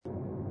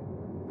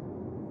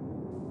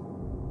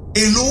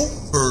a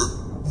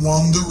loafer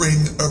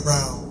wandering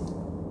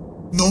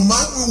around. No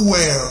matter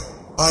where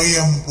I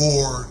am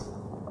bored,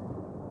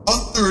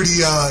 under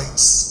the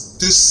ice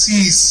the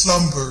sea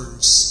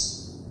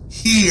slumbers.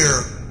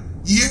 Here,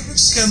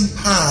 years can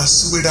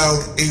pass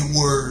without a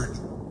word.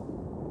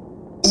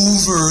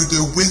 Over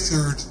the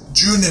withered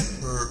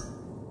juniper,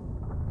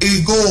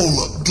 a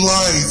gull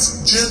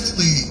glides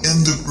gently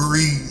in the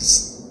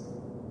breeze.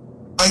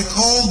 I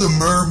call the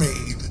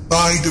mermaid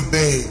by the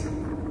bay,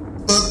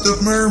 but the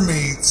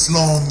mermaid's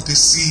long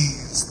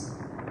deceased.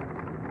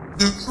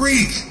 The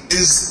creek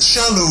is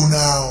shallow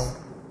now,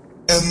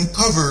 and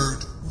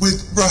covered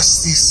with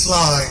rusty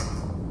slime.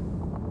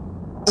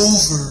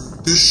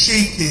 Over the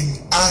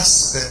shaking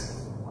aspen,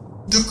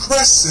 the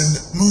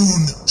crescent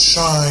moon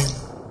shine.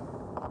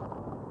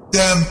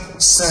 Damp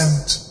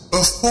scent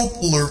of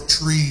poplar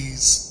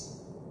trees,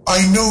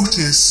 I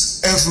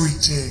notice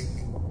everything.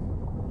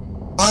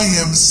 I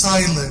am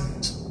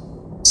silent,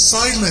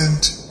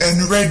 silent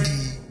and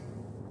ready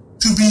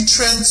to be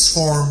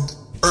transformed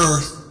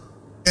earth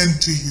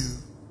into you.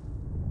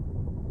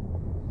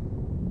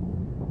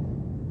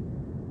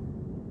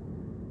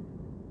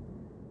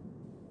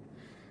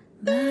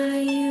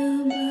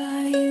 Баю,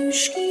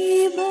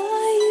 баюшки,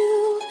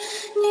 баю,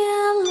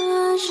 не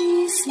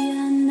ложись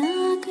я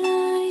на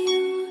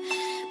краю.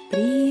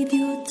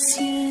 Придет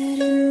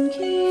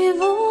серенький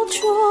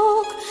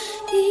волчок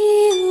и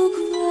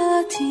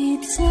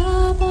ухватит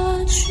за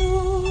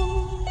бочок.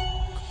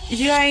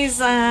 You guys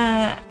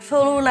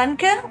follow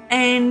Lenka,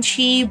 and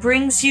she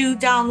brings you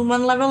down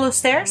one level of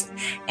stairs,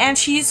 and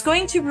she's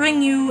going to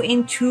bring you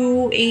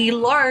into a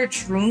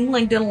large room,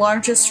 like the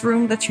largest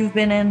room that you've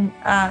been in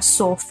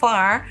so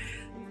far,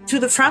 to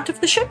the front of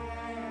the ship.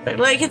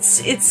 Like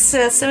it's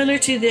similar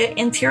to the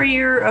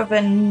interior of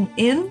an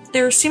inn.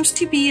 There seems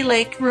to be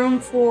like room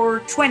for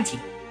 20.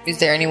 Is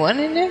there anyone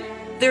in there?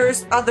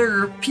 There's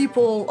other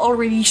people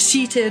already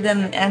seated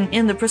and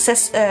in the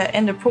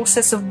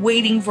process of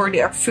waiting for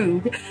their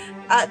food.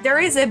 There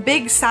is a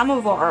big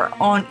samovar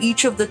on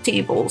each of the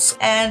tables,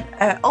 and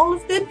all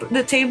of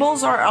the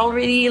tables are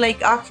already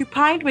like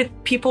occupied with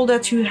people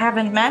that you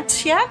haven't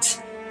met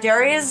yet.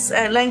 There is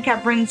Lenka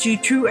brings you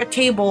to a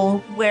table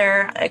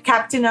where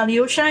Captain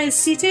Alyosha is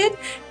seated,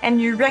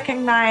 and you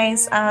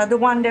recognize the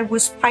one that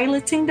was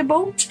piloting the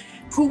boat,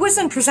 who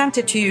wasn't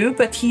presented to you,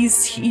 but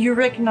you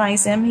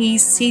recognize him.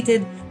 He's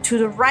seated to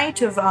the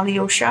right of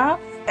Alyosha,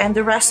 and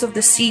the rest of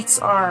the seats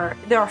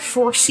there are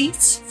 4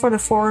 seats for the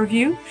 4 of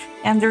you,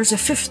 and there's a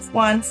 5th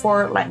one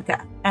for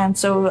Lenka. And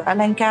so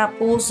Lenka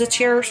pulls the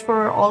chairs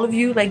for all of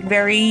you, like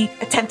very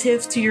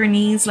attentive to your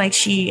needs, like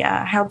she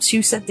helps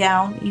you sit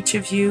down, each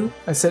of you.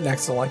 I sit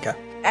next to Lenka.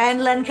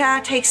 And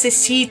Lenka takes a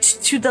seat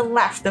to the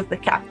left of the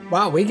captain.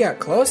 Wow, we got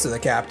close to the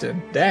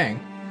captain. Dang.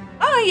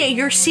 Oh yeah,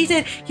 you're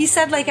seated. He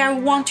said like, I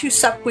want to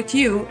sup with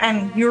you,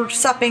 and you're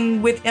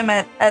supping with him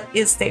at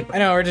his table. I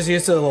know, we're just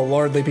used to the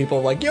lordly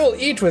people like, you'll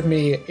eat with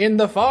me in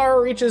the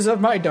far reaches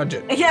of my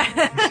dungeon. Yeah.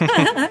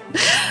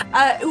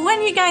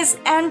 When you guys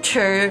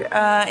enter,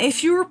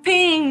 if you're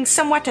paying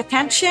somewhat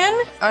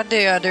attention... Are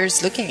the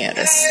others looking at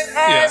us?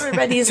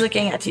 Everybody is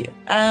looking at you.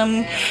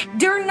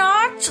 They're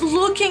not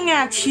looking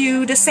at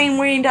you the same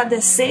way that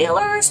the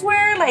sailors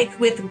were, like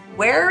with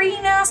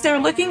wariness. They're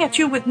looking at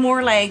you with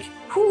more like,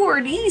 who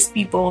are these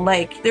people?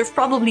 Like, they've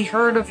probably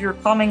heard of your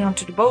coming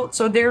onto the boat,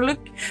 so they're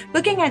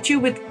looking at you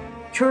with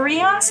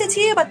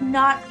curiosity, but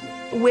not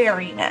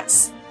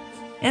wariness.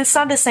 And it's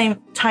not the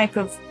same type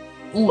of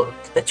look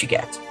that you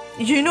get.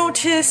 You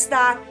notice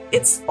that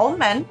it's all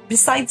men.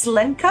 Besides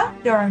Lenka,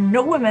 there are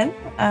no women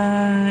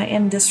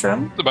in this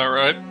room. That's about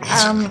right.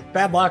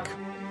 Bad luck.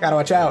 Gotta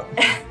watch out.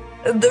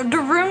 The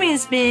room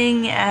is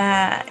being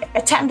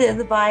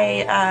attended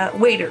by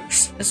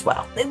waiters as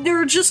well.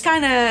 They're just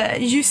kind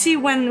of, you see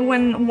when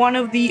one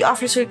of the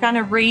officers kind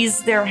of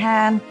raised their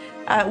hand,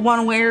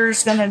 one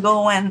waiter's gonna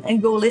go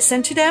and go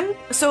listen to them.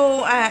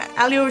 So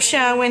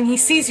Alyosha, when he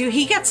sees you,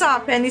 he gets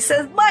up and he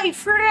says, "My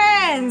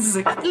friends,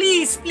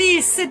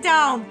 please sit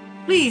down.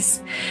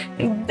 Please,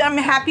 I'm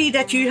happy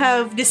that you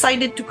have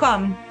decided to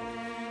come."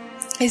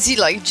 Is he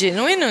like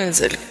genuine, or is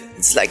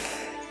it's like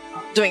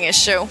doing a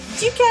show?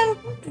 You can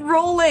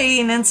roll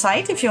an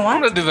insight if you want.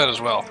 I'm gonna do that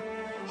as well.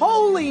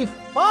 Holy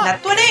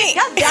fuck! 20!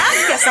 God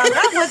damn,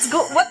 Cassandra, let's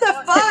go. What the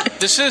fuck?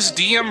 This is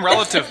DM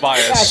relative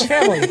bias.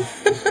 Family.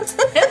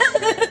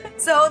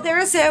 So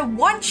there's a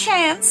 1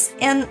 chance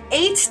in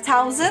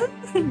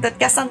 8,000 that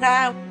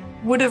Cassandra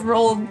would have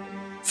rolled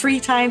 3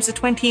 times the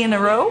 20 in a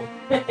row.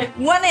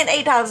 1 in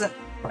 8,000.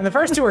 And the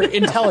first 2 are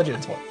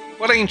intelligence ones.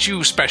 What ain't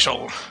you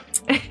special?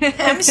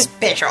 I'm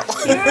special.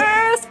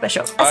 You're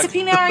special.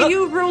 Asapina, are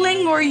you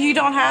rolling, or you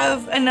don't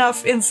have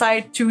enough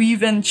insight to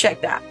even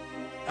check that?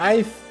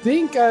 I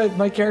think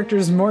my character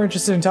is more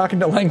interested in talking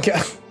to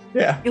Lenka.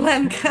 Yeah.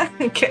 Lenka,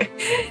 okay.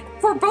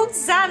 For both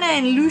Xana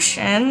and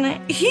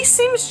Lucian, he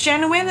seems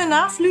genuine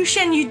enough.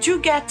 Lucian, you do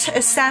get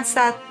a sense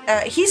that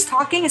he's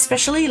talking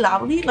especially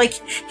loudly. Like,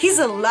 he's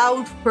a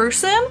loud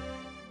person,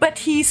 but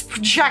he's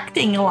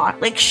projecting a lot,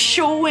 like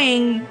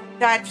showing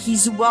that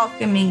he's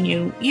welcoming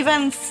you,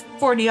 even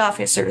for the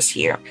officers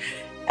here.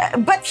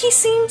 But he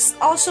seems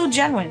also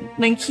genuine.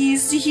 Like he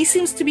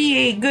seems to be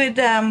a good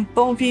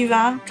bon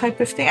vivant type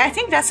of thing. I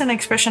think that's an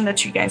expression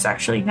that you guys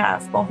actually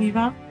have, bon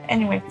vivant.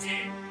 Anyway.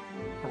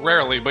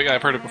 Rarely, but yeah,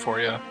 I've heard it before,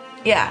 yeah.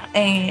 Yeah,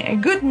 a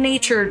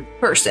good-natured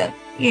person.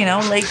 You know,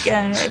 like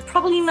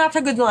probably not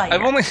a good liar.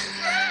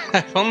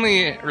 I've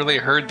only really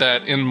heard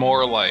that in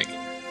more like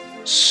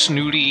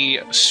snooty,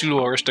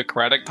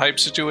 pseudo-aristocratic type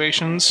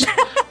situations,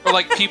 or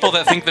like people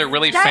that think they're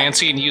really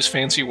fancy and use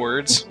fancy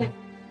words.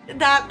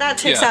 That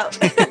checks out.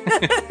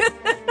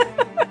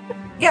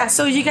 Yeah,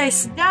 so you guys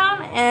sit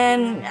down,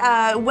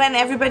 and when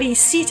everybody's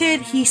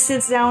seated, he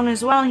sits down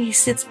as well. He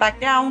sits back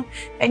down,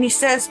 and he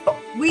says,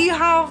 "We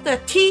have the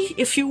tea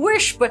if you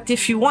wish, but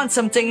if you want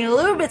something a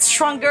little bit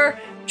stronger,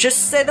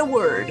 just say the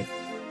word."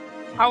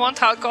 I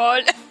want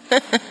alcohol.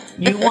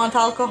 You want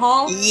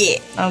alcohol? Yeah.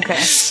 Okay.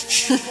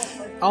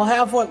 I'll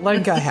have what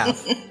Lenka have.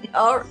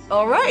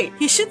 All right.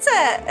 He shoots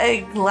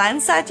a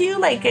glance at you,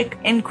 like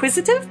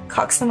inquisitive,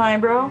 cocks an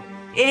eyebrow.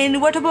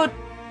 And what about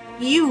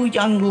you,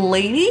 young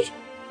lady?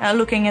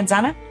 Looking at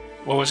Xana.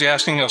 What was he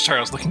asking? Oh, sorry,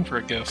 I was looking for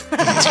a gift.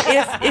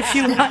 if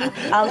you want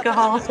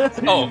alcohol.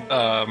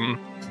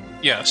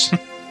 Yes.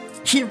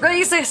 He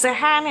raises a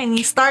hand and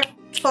he starts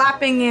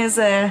clapping his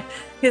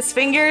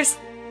fingers.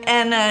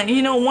 And,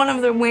 one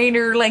of the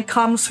waiter, like,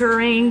 comes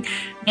hurrying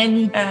and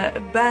he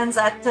bends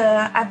at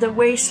the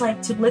waist,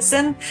 like, to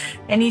listen.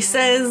 And he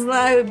says,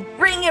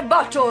 bring a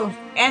bottle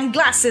and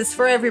glasses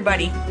for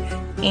everybody.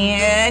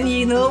 And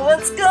you know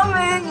what's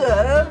coming.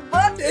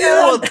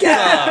 Vodka.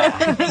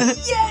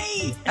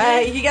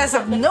 Yay! You guys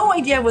have no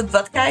idea what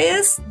vodka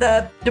is.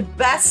 The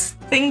best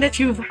thing that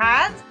you've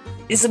had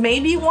is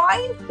maybe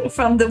wine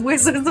from the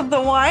Wizards of the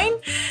Wine.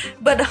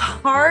 But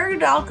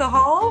hard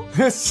alcohol.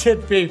 This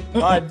should be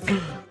fun.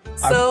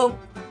 So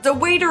the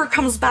waiter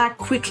comes back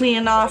quickly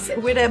enough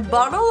with a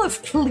bottle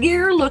of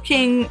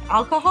clear-looking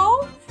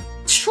alcohol,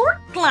 short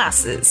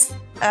glasses.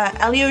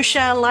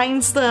 Alyosha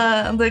lines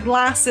the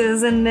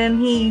glasses and then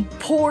he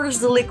pours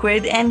the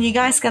liquid, and you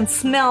guys can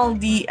smell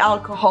the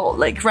alcohol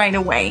like right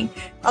away.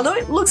 Although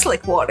it looks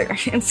like water,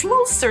 it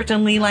smells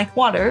certainly like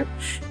water.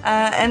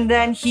 And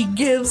then he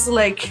gives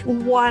like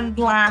one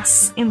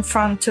glass in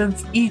front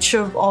of each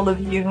of all of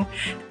you,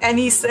 and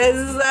he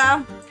says,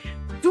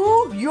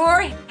 "To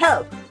your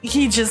health."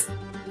 He just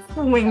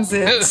swings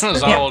it.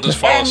 Zana will just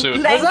follow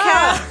suit.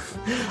 Lenka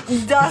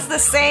does the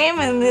same,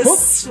 and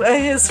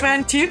his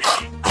friend too.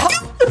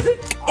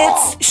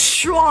 It's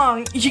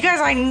strong. You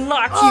guys are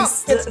not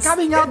used to this. It's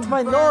coming out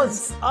my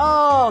nose.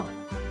 Oh,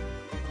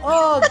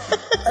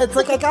 it's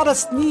like I gotta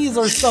sneeze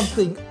or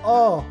something.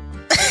 Oh.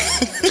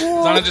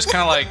 Zana just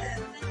kind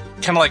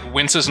of like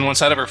winces on one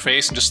side of her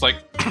face and just like,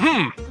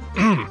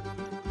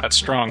 that's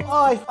strong.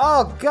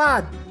 Oh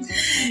God.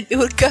 It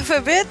would cough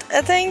a bit,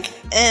 I think,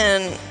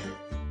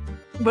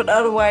 but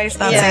otherwise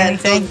not say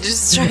anything.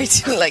 Just try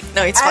to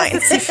no, it's fine.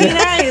 As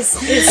Sifina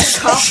is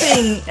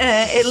coughing,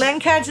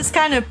 Lenka just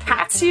kind of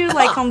pats you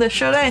like on the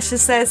shoulder and she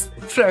says,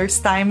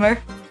 "First timer."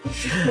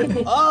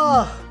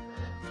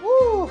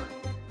 Woo,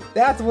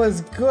 that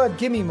was good.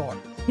 Give me more.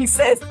 He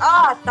says,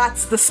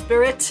 "That's the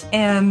spirit."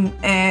 And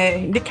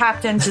the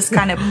captain just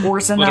kind of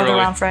pours another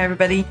round for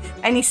everybody.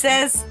 And he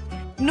says,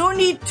 "No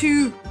need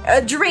to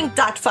drink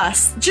that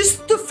fast.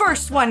 Just the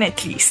first one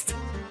at least."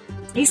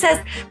 He says,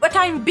 "But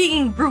I'm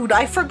being rude.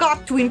 I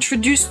forgot to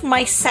introduce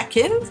my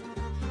second.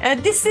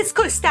 This is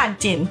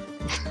Konstantin."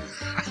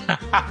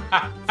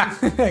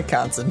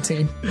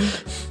 Constantine.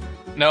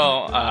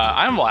 No,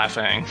 I'm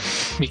laughing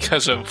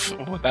because of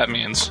what that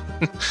means.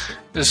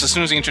 Just as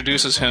soon as he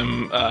introduces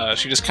him,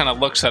 she just kind of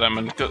looks at him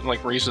and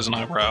like raises an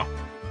eyebrow.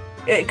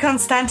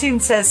 Konstantin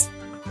says,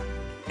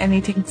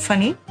 "Anything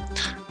funny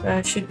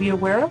I should be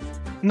aware of?"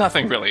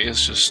 Nothing really.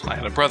 It's just I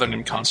had a brother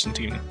named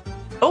Constantine.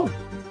 Oh.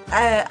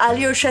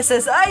 Alyosha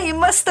says, "I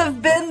must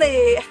have been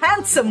a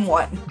handsome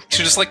one."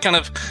 She just like kind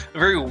of a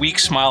very weak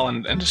smile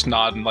and just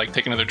nod and like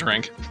take another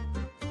drink.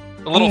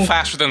 A little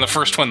faster than the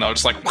first one though,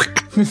 just like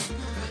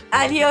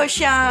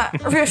Alyosha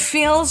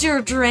refills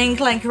your drink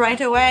like right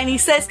away, and he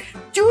says,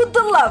 "To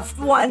the loved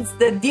ones,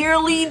 the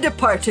dearly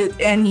departed,"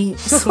 and he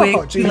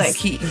swigs like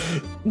he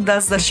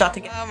does the shot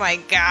again. Oh my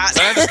God.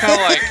 So I just kind of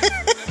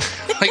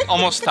like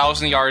almost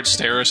 1,000-yard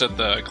stares at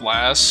the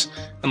glass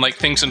and like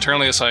thinks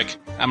internally, it's like,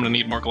 I'm gonna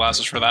need more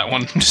glasses for that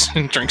one. Just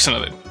drinks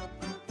another.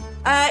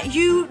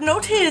 You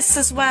notice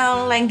as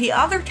well, like the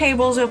other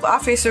tables of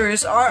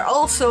officers are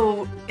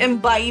also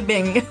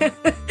imbibing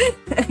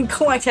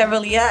quite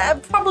heavily,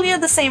 probably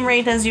at the same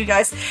rate as you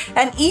guys.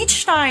 And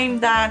each time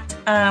that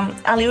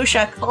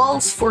Alyosha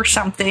calls for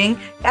something,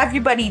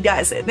 everybody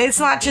does it. It's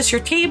not just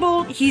your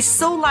table. He's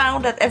so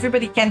loud that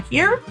everybody can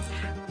hear.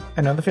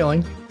 I know the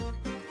feeling.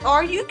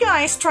 Are you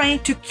guys trying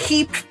to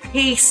keep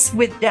pace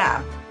with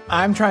them?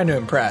 I'm trying to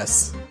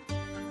impress.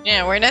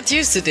 Yeah, we're not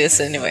used to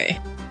this anyway.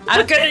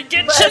 I'm gonna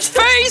get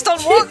shit-faced on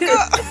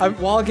Wonka!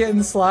 While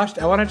getting sloshed,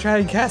 I want to try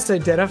and cast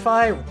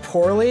Identify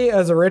poorly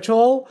as a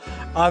ritual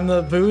on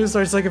the booze.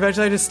 Or it's like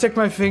eventually I just stick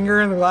my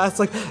finger in the glass,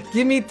 like,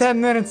 give me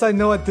 10 minutes, I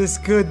know what this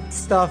good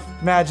stuff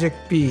magic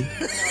be.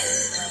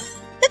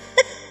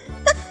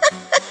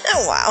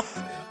 Wow.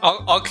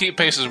 I'll keep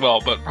pace as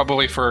well, but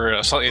probably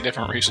for slightly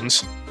different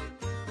reasons.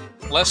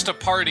 Less to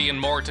party and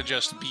more to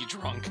just be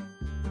drunk.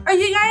 Are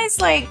you guys,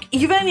 like,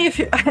 even if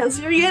as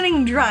you're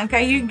getting drunk, are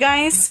you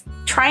guys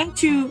trying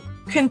to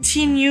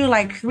continue,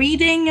 like,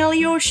 reading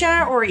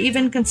Alyosha or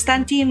even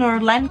Konstantin or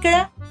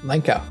Lenka?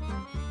 Lenka.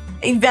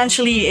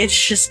 Eventually, it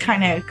just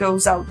kind of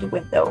goes out the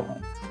window.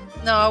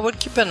 No, I would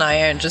keep an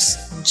eye on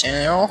just in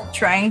general.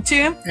 Trying to?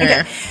 Yeah.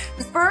 Okay.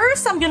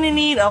 First, I'm gonna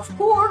need, of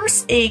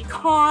course, a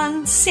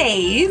con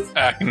save.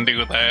 I can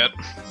do that.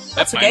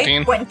 That's Okay,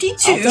 19.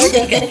 22.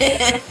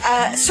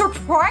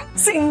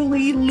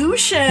 Surprisingly,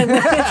 Lucian.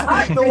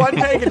 I'm the one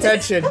paying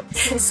attention.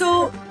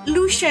 So,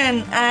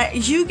 Lucian,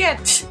 you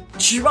get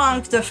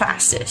drunk the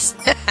fastest.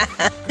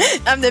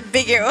 I'm the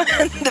bigger one,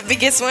 the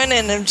biggest one,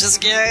 and I'm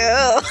just going,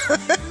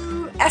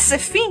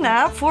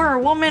 Asafina, for a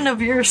woman of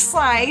your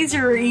size,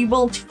 you're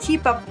able to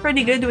keep up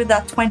pretty good with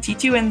that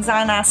 22, and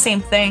Zana,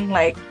 same thing.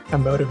 Like,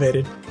 I'm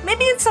motivated.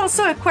 maybe it's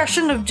also a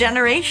question of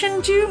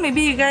generation too.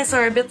 Maybe you guys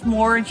are a bit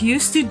more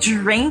used to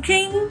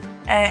drinking,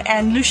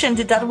 and Lucian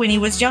did that when he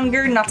was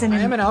younger, not in. I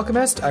am an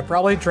alchemist. I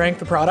probably drank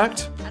the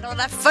product. I don't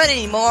have fun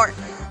anymore.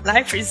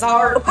 Life is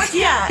hard. But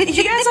yeah,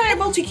 you guys are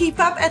able to keep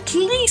up at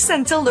least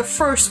until the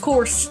first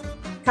course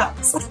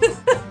comes.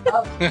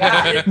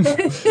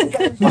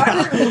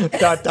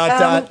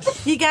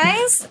 Dot. You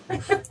guys,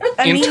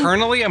 I mean,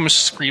 Internally, I'm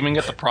screaming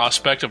at the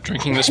prospect of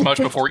drinking this much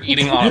before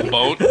eating on a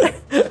boat.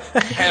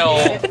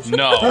 Hell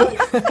no.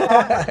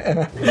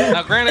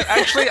 Now, granted,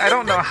 actually, I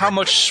don't know how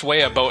much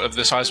sway a boat of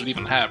this size would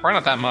even have. Probably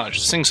not that much.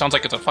 This thing sounds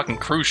like it's a fucking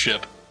cruise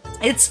ship.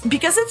 it's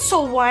because it's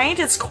so wide,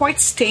 it's quite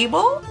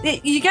stable.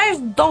 You guys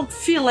don't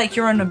feel like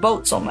you're on a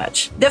boat so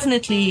much.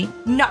 Definitely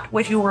not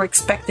what you were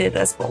expected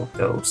as boat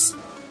goes.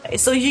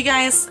 So you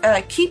guys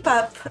keep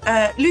up.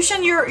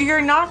 Lucian,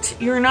 you're not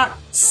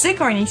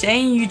sick or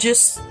anything.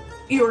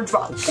 You're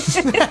drunk.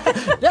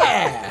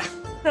 Yeah.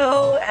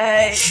 So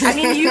I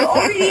mean, you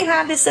already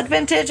had this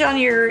advantage on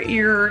your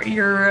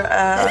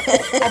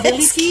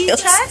ability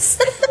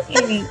test.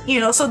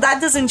 So that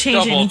doesn't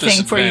change Double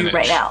anything for you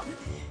right disadvantage. now.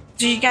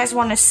 Do you guys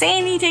want to say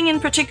anything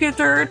in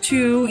particular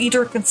to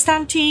either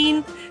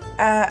Konstantin,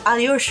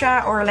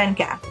 Alyosha, or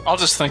Lenka? I'll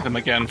just thank them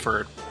again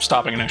for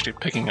stopping and actually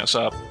picking us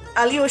up.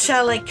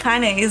 Alyosha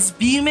kind of is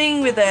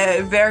beaming with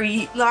a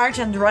very large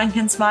and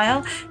drunken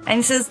smile, and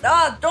he says,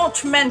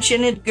 don't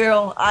mention it,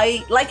 girl.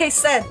 Like I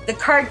said, the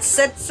card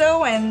said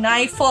so, and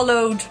I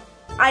followed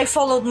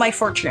my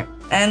fortune,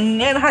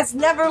 and it has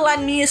never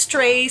led me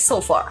astray so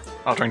far.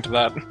 I'll drink to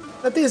that.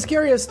 That is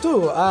curious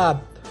too.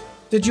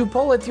 Did you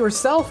pull it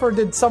yourself or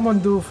did someone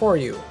do it for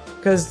you?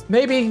 Because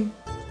maybe.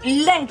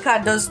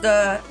 Lenka does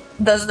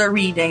the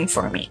reading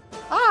for me.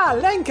 Ah,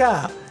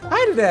 Lenka!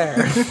 Hi there!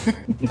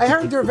 I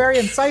heard you're very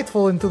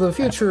insightful into the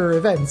future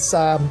events.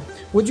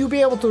 Would you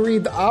be able to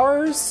read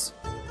ours?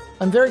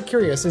 I'm very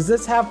curious. Does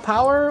this have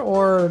power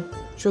or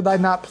should I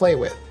not play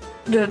with?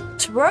 The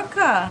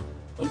Troika.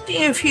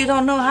 If you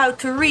don't know how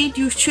to read,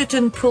 you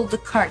shouldn't pull the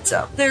cards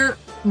out. They're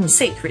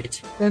sacred.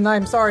 Then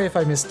I'm sorry if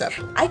I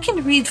misstepped. I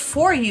can read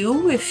for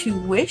you if you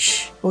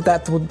wish. Well,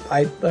 that would.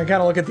 I kind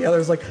of look at the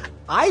others like,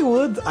 I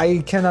would. I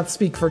cannot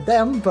speak for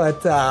them,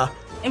 but.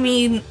 I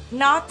mean,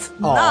 not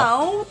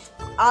now.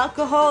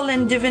 Alcohol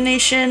and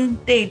divination,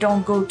 they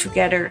don't go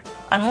together.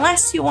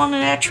 Unless you want to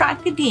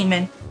attract a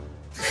demon.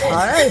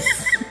 Alright.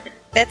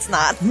 That's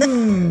not.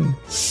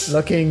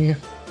 Looking.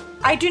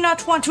 I do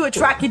not want to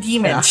attract a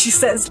demon, Yeah. she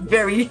says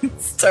very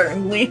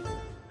sternly.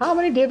 How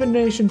many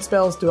divination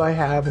spells do I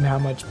have and how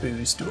much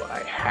booze do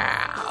I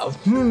have?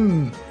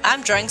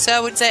 I'm drunk, so I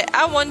would say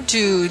I want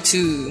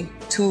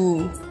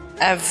to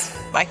have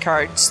my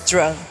cards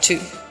drunk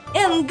too.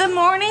 In the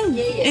morning,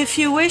 if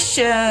you wish,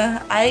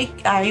 I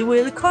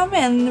will come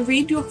and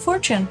read your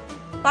fortune.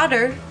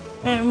 Father,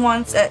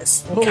 wants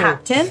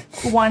captain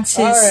wants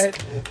his.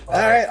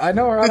 Alright, I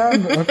know where I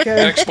am. That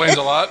Okay. explains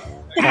a lot.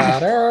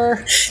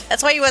 Father.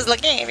 That's why he was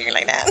looking at me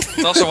like that.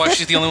 It's also why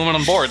she's the only woman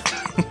on board.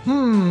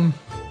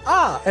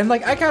 And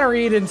I kind of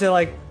read into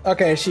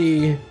okay,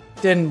 she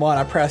didn't want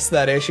to press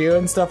that issue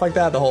and stuff like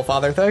that, the whole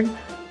father thing.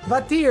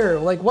 But dear,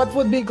 what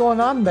would be going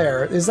on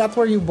there? Is that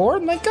where you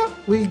born, Micah?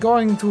 We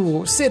going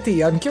to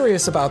city. I'm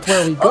curious about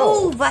where we go.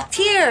 Oh,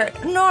 Vatir!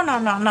 No,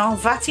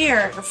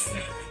 Vatir.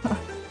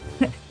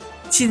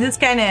 She just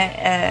kind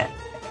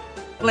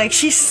of,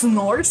 she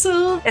snores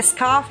a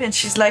cough, and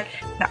she's like,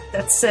 no,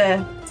 that's,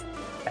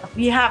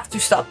 we have to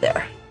stop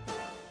there.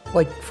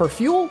 For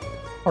fuel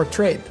or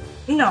trade?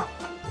 No,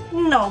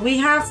 we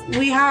have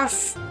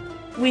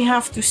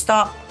to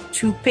stop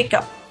to pick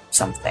up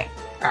something.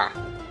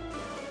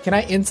 Can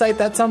I insight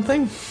that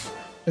something?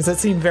 Does that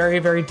seem very,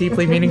 very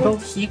deeply meaningful?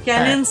 You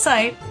can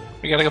insight.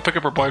 We gotta go pick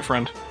up her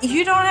boyfriend.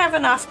 You don't have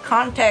enough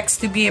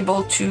context to be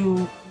able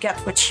to get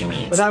what she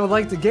means. But I would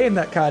like to gain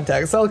that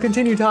context, so I'll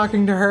continue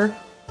talking to her.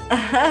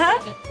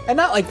 And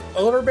not like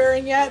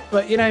overbearing yet,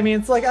 but you know what I mean?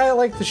 It's like I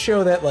like to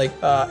show that like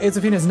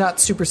Isafina's not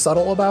super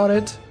subtle about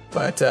it.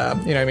 But you know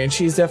what I mean?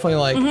 She's definitely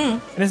like,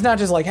 and it's not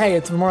just like, hey,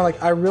 it's more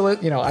like I really,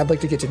 you know, I'd like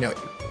to get to know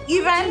you.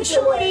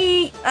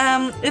 Eventually,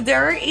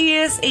 there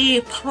is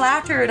a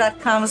platter that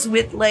comes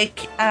with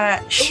like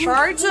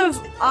shards of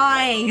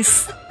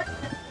ice,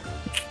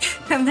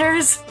 and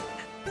there's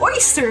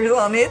oysters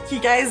on it. You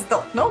guys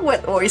don't know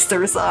what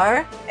oysters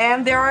are,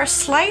 and there are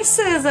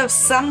slices of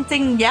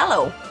something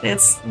yellow.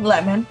 It's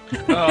lemon.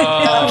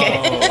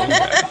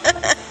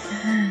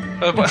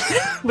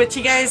 But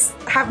you guys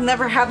have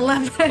never had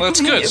lemon. Well,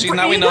 that's good. See,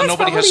 now we know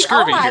nobody has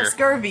scurvy here.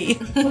 Scurvy.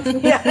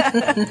 Yeah.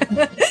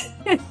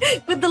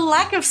 With the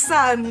lack of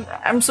sun,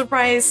 I'm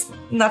surprised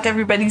not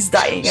everybody's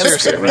dying of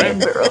Seriously, scurvy right? in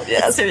the world.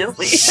 Yeah,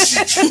 seriously.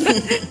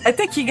 I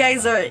think you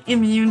guys are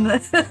immune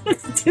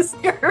to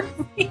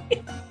scurvy.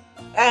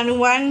 And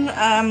when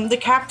the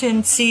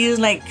captain sees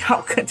like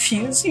how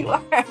confused you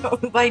are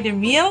by the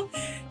meal,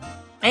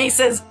 and he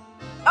says,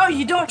 "Oh,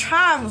 you don't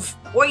have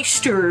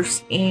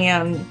oysters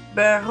in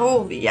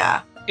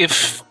Behovia.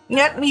 If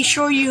Let me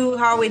show you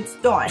how it's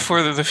done."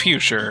 for the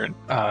future,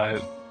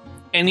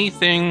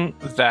 anything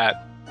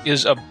that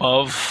is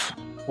above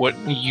what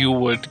you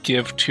would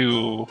give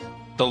to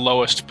the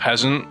lowest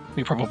peasant,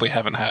 we probably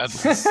haven't had.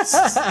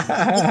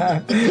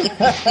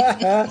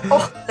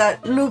 Oh,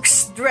 that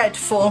looks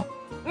dreadful.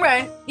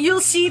 Right,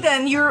 you'll see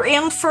then you're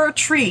in for a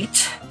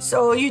treat.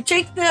 So you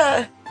take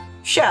the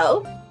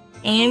shell,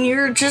 and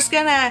you're just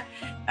gonna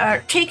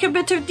take a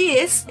bit of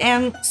this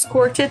and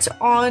squirt it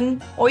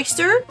on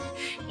oyster,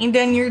 and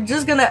then you're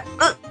just gonna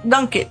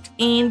dunk it.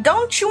 And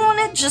don't chew on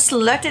it, just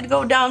let it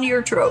go down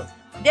your throat.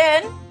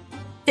 Then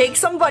take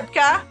some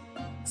vodka,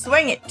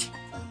 swing it.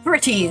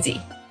 Pretty easy.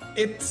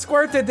 It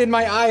squirted in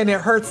my eye and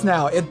it hurts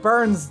now. It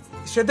burns.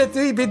 Should it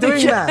be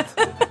doing that?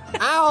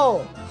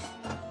 Ow!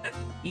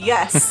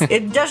 Yes,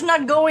 it does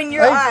not go in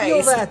your I eyes.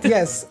 feel that,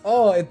 yes.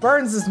 Oh, it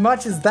burns as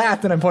much as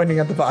that, and I'm pointing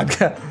at the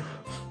vodka.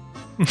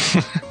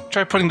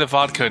 Try putting the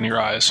vodka in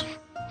your eyes.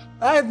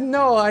 I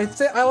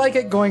like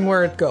it going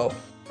where it go.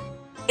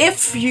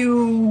 If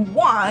you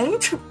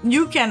want,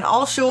 you can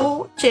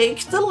also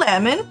take the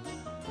lemon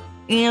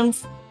and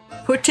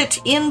put it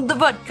in the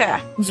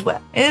vodka as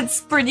well. It's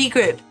pretty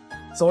good.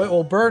 So it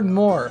will burn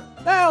more.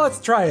 Now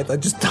let's try it. I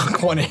just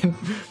dunk one in.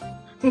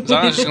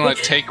 Zana's just gonna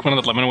like take one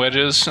of the lemon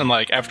wedges and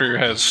like after it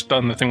has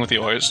done the thing with the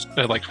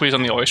oyster, like squeeze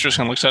on the oysters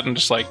and looks at it and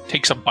just like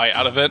takes a bite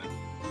out of it.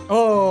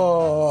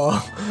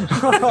 Oh.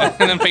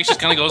 And then face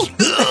just kind of goes,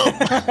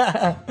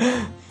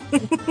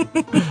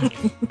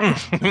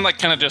 and like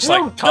kind of just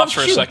like coughs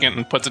for a second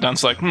and puts it down.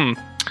 It's like,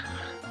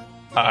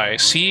 I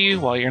see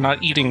why you're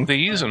not eating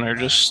these and they're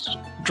just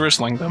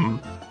drizzling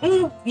them.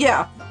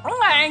 Yeah,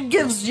 it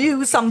gives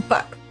you some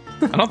pep.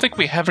 I don't think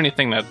we have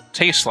anything that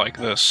tastes like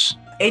this.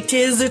 It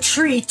is a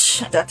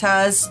treat that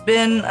has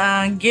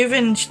been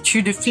given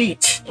to the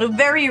fleet.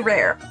 Very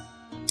rare.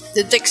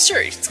 The texture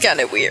is kind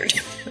of weird.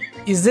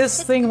 Is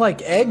this thing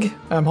like egg?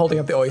 I'm holding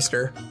up the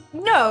oyster.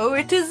 No,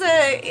 it is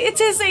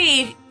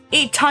a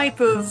type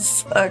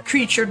of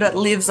creature that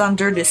lives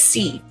under the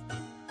sea.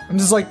 I'm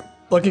just like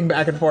looking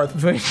back and forth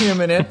between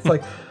him and it. It's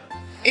like,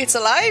 It's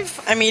alive.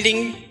 I'm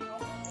eating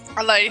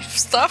alive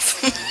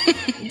stuff.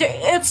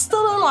 It's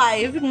still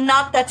alive.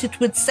 Not that it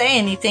would say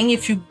anything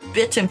if you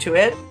bit into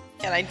it.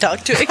 Can I talk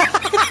to it?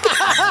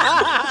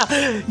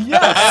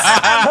 yes!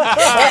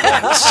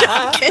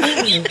 I'm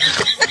joking.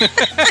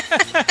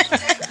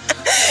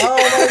 Oh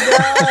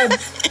my god!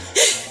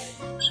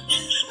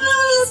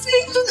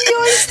 Speak to the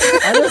oyster.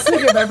 I just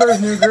think of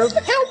Ever's new group.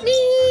 Help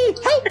me!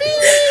 Help me!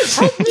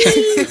 Help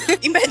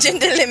me! Imagine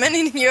the lemon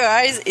in your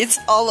eyes. It's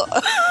all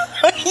over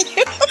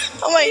you.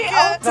 Oh my god.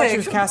 I thought she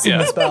was casting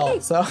the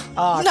spell, so.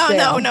 Ah,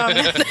 No.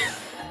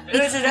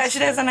 She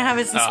doesn't have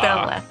his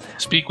spell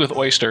left. Speak with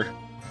oyster.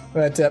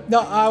 But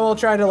no, I will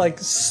try to like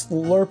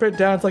slurp it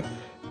down. It's like,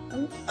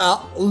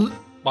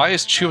 Why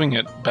is chewing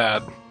it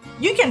bad?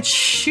 You can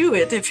chew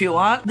it if you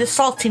want. The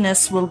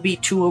saltiness will be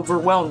too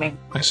overwhelming.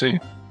 I see.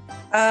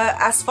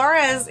 As far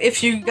as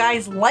if you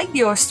guys like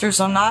the oysters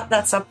or not,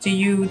 that's up to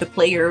you, the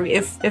player,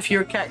 if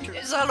your character.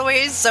 There's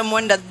always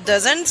someone that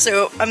doesn't,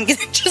 so I'm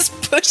gonna just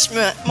push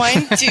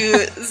mine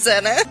to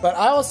Zena. but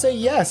I will say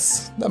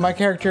yes, that my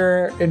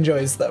character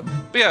enjoys them.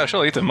 But yeah,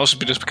 she'll eat them.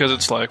 Mostly just because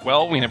it's like,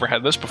 well, we never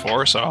had this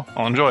before, so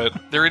I'll enjoy it.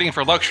 They're eating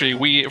for luxury,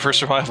 we eat for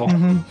survival.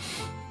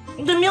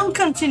 The meal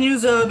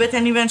continues a bit,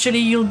 and eventually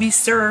you'll be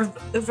served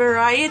a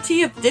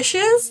variety of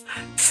dishes.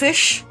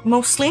 Fish,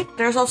 mostly.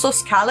 There's also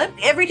scallop.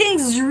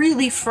 Everything's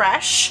really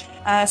fresh.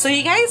 So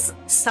you guys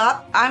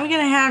stop. I'm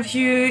gonna have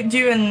you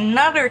do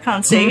another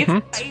con save.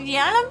 At the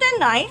end of the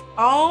night,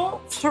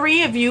 all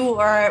three of you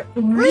are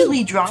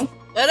really drunk.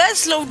 Let us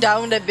slow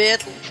down a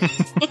bit.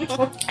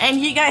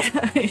 And you guys...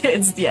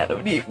 it's the end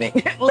of the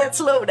evening. Let's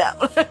slow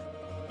down.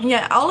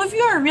 Yeah, all of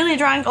you are really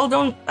drunk,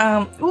 although,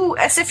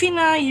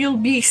 Esefina, you'll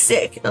be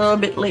sick a little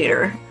bit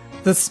later.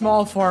 The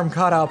small form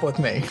caught up with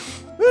me.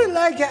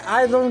 Like,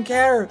 I don't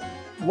care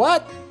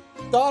what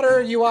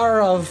daughter you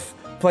are of,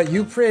 but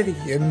you pretty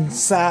and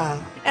sad.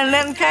 And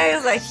then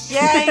Kaya's like,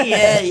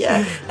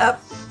 yeah.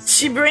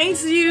 She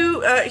brings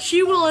you,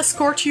 she will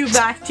escort you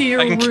back to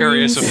your I can room.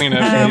 carry Sophina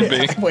if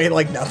need be. Weigh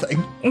like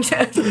nothing. In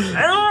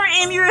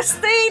your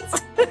estate.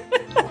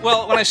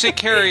 Well, when I say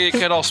carry, it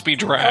could also be Or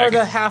drag.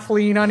 the half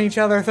lean on each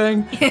other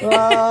thing. Yeah.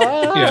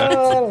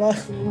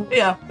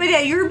 But yeah,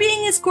 you're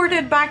being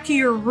escorted back to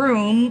your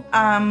room,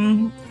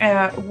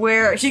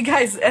 where you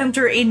guys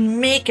enter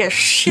and make a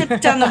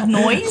shit ton of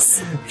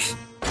noise.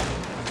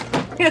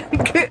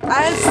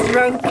 As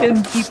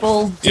drunken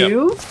people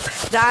do.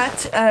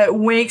 That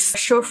wakes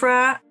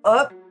Shofra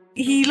up.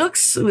 He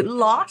looks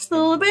lost a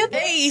little bit.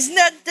 Hey, he's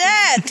not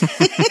dead.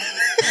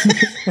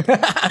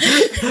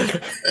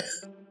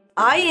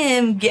 I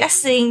am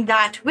guessing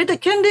that with the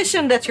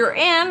condition that you're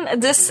in,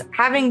 this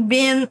having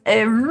been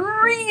a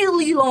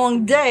really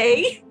long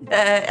day,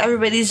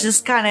 everybody's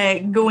just kind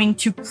of going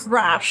to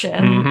crash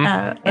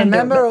and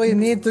Remember, we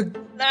need to...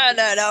 No.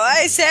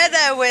 I said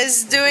I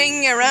was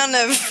doing a round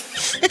of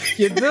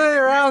You do it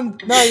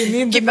around... No, you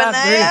need keep to an not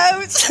eye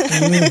drink.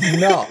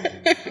 out.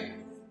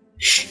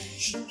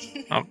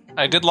 No.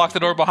 I did lock the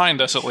door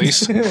behind us, at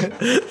least.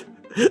 Did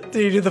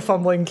you do the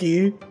fumbling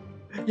key?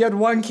 You had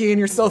one key and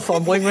you're still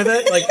fumbling with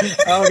it? Like,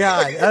 oh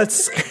god,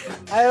 that's...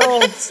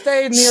 I'll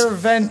stay near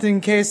vent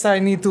in case I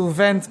need to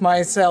vent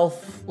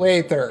myself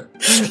later.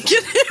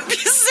 Can I be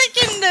sick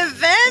in the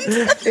vent?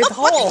 It's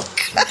whole.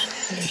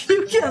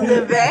 you can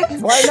live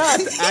it. Why not?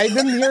 I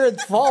didn't hear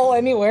it fall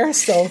anywhere,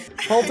 so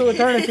hold to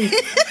eternity.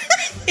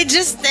 It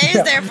just stays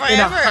there In a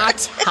forever.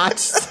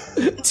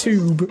 hot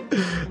tube.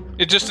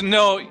 It just,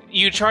 no,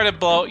 you try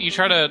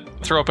to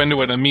throw up into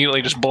it and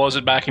immediately just blows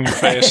it back in your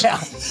face. Yeah.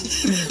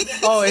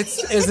 Oh,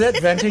 is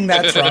it venting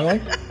that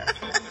strongly?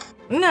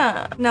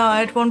 No,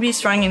 it won't be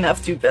strong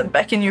enough to vent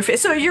back in your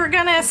face. So you're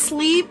gonna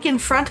sleep in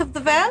front of the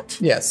vent?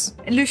 Yes.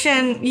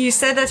 Lucian, you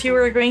said that you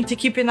were going to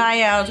keep an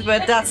eye out,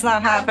 but that's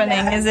not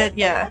happening, is it?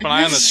 Yeah. Keep an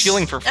eye on the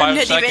ceiling for I'm 5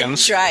 not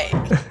seconds. even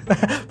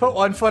try. Put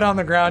one foot on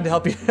the ground to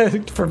help you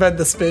prevent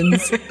the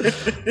spins.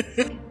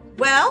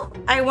 Well,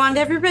 I want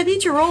everybody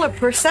to roll a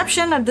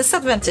perception at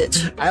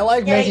disadvantage. I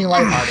like making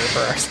life harder for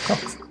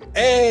ourselves.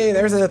 Hey,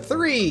 there's a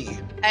 3.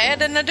 I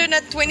had another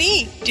nat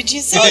 20. Did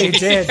you see? Oh, you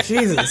did.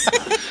 Jesus.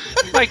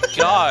 My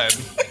god.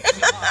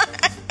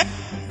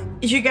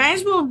 You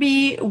guys will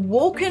be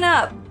woken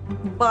up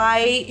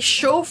by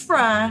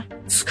Shofra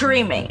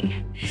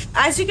screaming.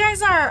 As you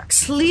guys are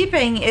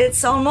sleeping,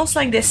 it's almost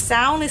like the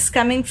sound is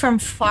coming from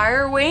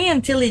far away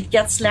until it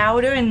gets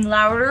louder and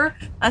louder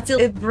until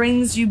it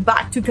brings you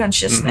back to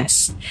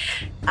consciousness.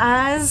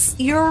 As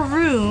your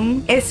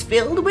room is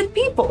filled with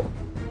people.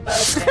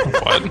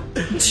 What?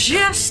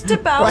 Just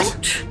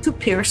about to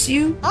pierce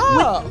you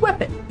with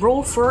weapon.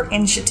 Roll for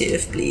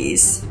initiative,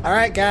 please. All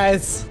right,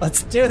 guys,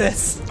 let's do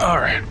this.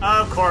 Alright.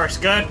 Of course,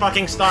 good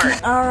fucking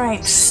start.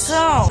 Alright,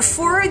 so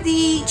for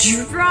the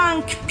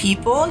drunk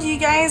people, you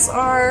guys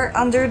are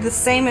under the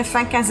same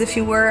effect as if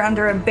you were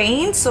under a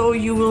bane, so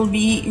you will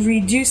be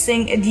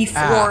reducing a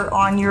d4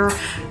 on your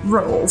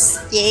rolls.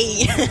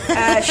 Yay.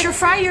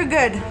 Shofra, you're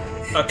good.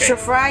 Okay.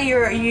 Shofra,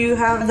 you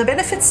have the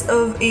benefits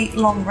of a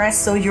long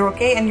rest, so you're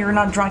okay, and you're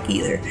not drunk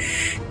either.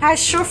 As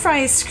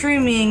Shofra is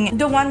screaming,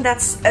 the one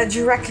that's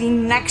directly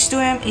next to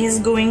him is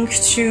going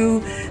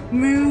to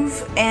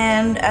move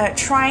and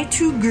try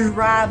to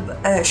grab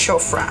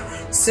Shofra.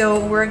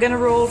 So we're gonna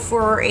roll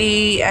for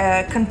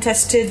a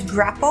contested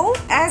grapple.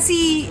 As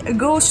he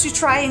goes to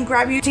try and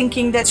grab you,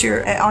 thinking that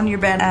you're on your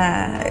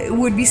bed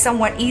would be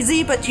somewhat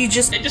easy, but you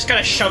just... I just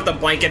gotta shove the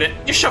blanket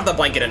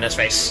in his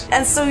face.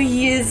 And so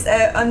he is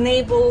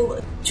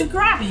unable to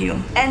grab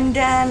you. And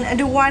then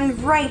the one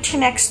right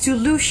next to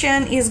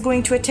Lucian is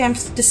going to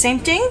attempt the same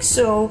thing.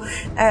 So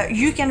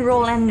you can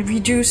roll and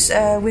reduce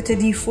with a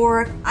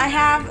d4. I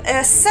have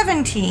a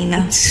 17.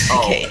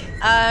 Okay.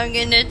 I'm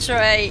gonna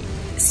try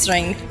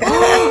strength.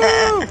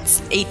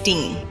 It's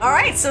 18.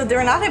 Alright, so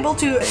they're not able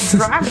to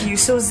grab you.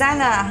 So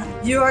Zana,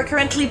 you are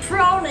currently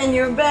prone in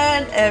your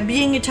bed,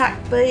 being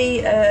attacked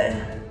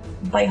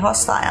by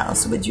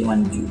hostiles. What do you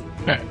want to do?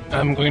 Okay,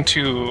 I'm going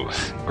to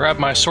grab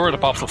my sword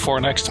up off the floor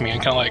next to me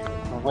and kind of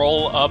like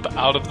roll up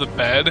out of the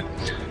bed,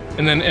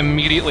 and then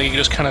immediately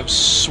just kind of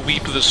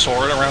sweep the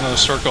sword around in a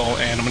circle,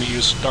 and I'm going to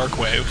use Dark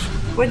Wave.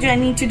 What do I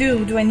need to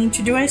do? Do I need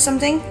to do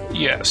something?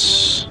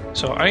 Yes.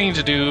 So I need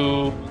to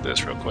do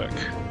this real quick.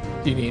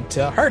 You need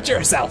to hurt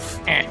yourself.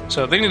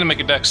 So they need to make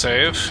a dex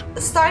save.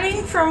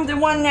 Starting from the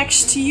one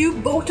next to you,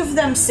 both of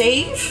them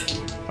save.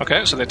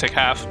 Okay, so they take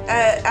half.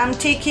 I'm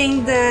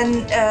taking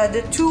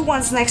the two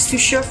ones next to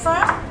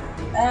Shofra.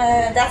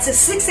 That's a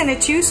 6 and a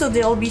 2, so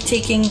they'll be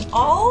taking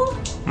all.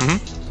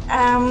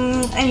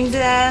 And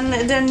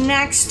then the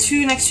next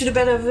two next to the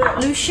bed of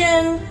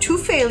Lucian, 2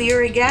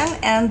 failure again,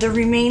 and the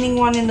remaining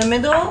one in the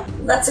middle,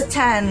 that's a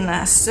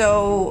 10.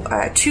 So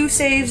 2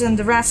 saves and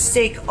the rest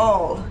take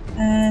all.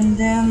 And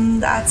then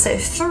that's a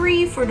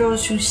 3 for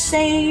those who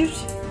saved.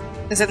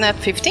 Is it not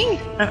 15?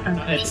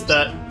 That's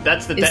the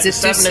Is this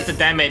 7 just- is the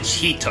damage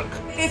he took.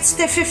 It's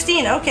the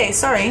 15. Okay,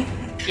 sorry.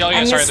 Oh yeah,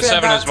 I sorry. The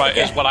misread 7 that.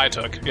 is what I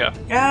took. Yeah,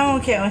 Oh,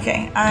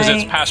 okay. because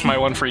it's past my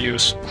one for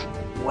use.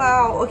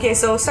 Wow. Okay,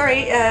 so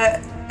sorry.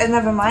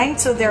 Never mind.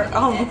 So they're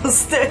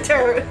almost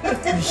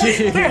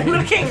they're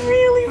looking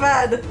really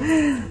bad.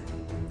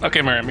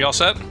 Okay, Miriam, you all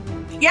set?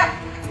 Yep.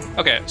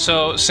 Okay,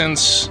 so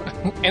since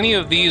any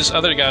of these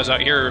other guys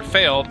out here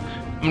failed,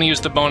 I'm gonna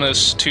use the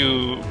bonus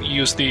to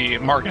use the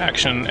mark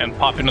action and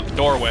pop into the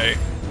doorway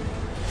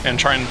and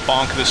try and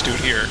bonk this dude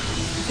here.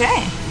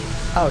 Okay.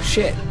 Oh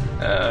shit.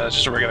 It's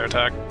just a regular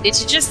attack. Did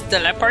you just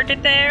teleport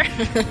it there?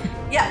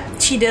 Yeah,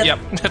 she did. Yep,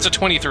 that's a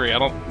 23. I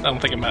don't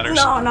think it matters.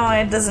 No,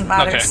 it doesn't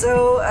matter. Okay.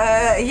 So,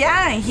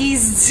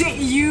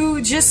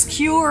 you just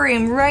cure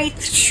him right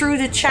through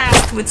the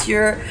chest with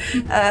your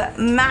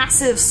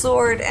massive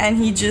sword, and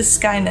he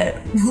just kind of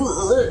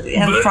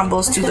and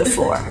crumbles to the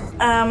floor.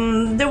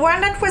 The one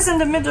that was in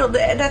the middle,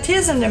 that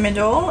is in the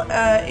middle,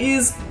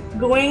 is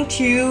going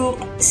to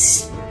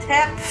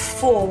step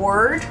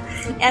forward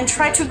and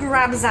try to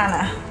grab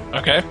Xana.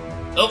 Okay.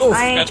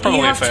 That's probably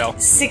you a have fail.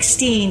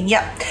 16,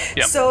 yep.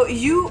 So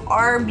you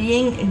are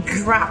being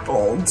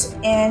grappled,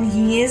 and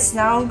he is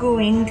now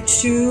going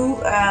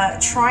to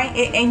try,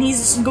 and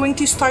he's going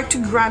to start to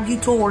grab you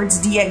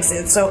towards the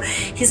exit. So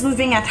he's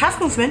moving at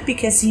half movement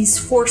because he's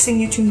forcing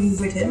you to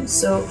move with him.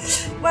 So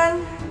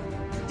 1,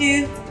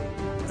 2,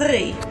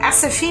 3.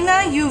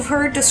 Asafina, you've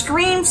heard the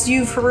screams,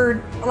 you've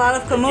heard a lot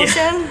of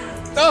commotion.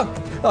 Oh,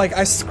 like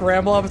I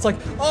scramble up. It's like,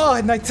 oh,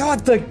 and I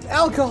thought the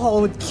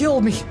alcohol would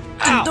kill me.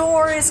 The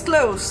door is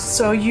closed,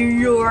 so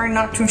you are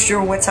not too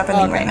sure what's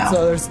happening right now.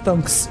 So there's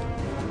thunks.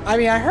 I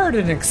mean, I heard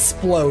an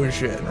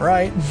explosion,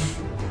 right?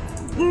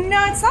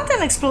 No, it's not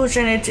an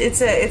explosion.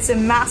 It's a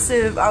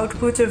massive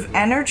output of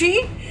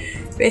energy.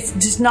 It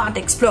does not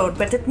explode,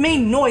 but it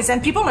made noise,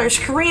 and people are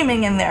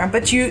screaming in there.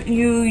 But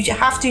you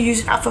have to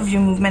use half of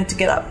your movement to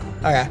get up.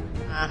 Okay.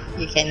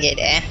 You can get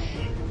there.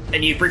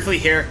 And you briefly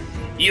hear,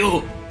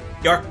 your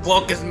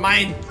cloak is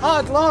mine. Oh,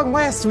 at long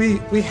last,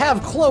 we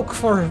have cloak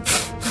for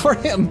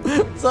him.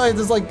 So I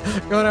just like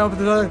going over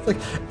the door. It's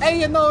like,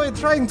 hey, I'm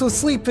trying to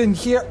sleep in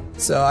here.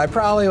 So I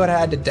probably would have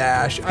had to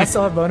dash. I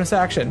still have bonus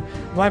action.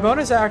 My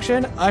bonus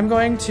action, I'm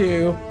going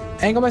to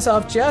angle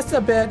myself just a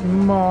bit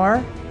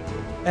more,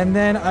 and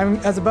then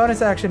as a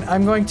bonus action,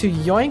 I'm going to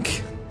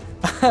yoink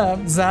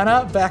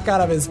Xana back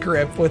out of his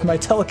grip with my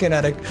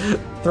telekinetic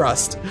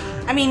thrust.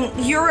 I mean,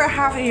 you're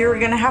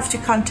gonna have to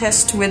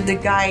contest with the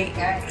guy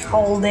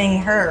holding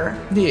her.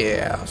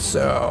 Yeah,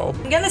 so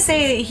I'm gonna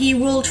say he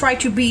will try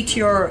to beat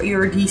your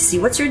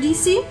DC. What's your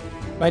DC?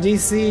 my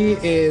DC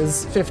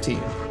is 15.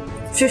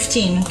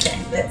 15. Okay,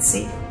 let's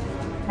see.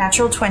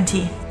 Natural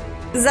 20.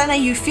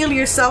 Xana, you feel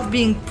yourself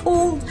being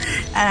pulled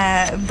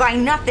by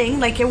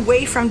nothing, like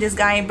away from this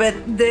guy, but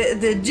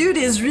the dude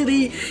is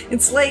really,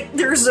 it's like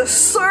there's a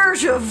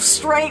surge of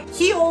strength.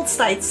 He holds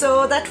tight.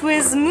 So that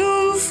was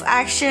move,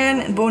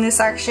 action, bonus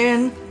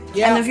action.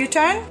 Yeah. End of your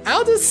turn.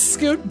 I'll just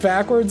scoot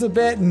backwards a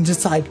bit and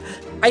just like,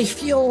 I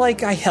feel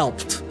like I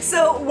helped.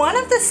 So one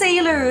of the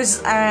sailors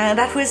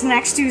that was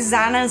next to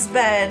Xana's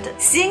bed,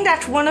 seeing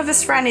that one of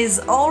his friends is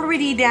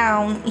already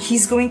down,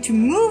 he's going to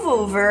move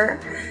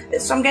over.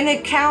 So I'm going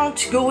to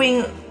count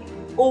going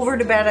over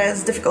the bed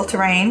as difficult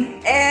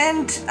terrain.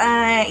 And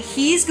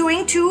he's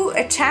going to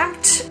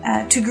attempt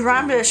to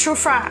grab the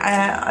chauffeur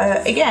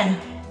again.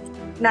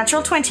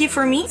 Natural 20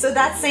 for me, so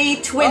that's a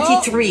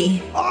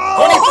 23.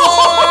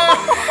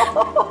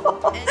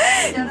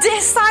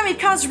 This time it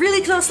comes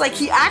really close, like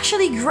he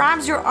actually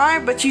grabs your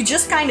arm, but you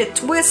just kind of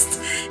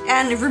twist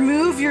and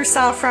remove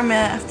yourself from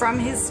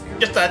his.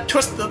 Just a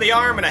twist of the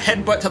arm and a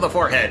headbutt to the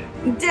forehead.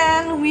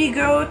 Then we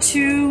go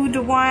to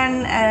the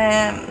one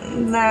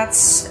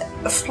that's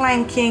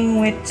flanking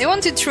with. They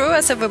want to throw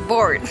us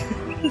overboard.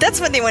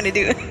 That's what they want to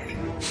do.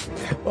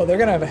 Well, they're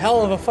gonna have a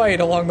hell of a fight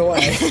along the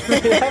way.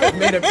 They haven't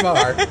made it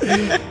far.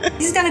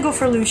 He's gonna go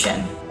for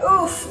Lucian.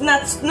 Oof,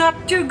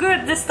 not too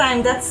good this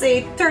time. That's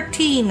a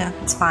 13.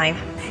 It's fine.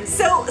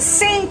 So,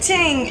 same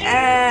thing,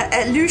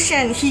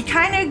 Lucian, he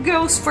kind of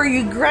goes for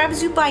you,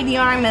 grabs you by the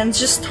arm and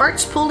just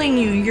starts pulling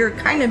you. You're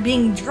kind of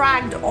being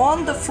dragged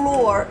on the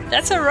floor.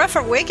 That's a rough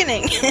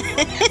awakening.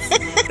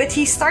 But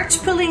he starts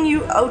pulling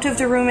you out of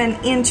the room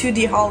and into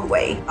the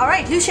hallway.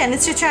 Alright, Lucian,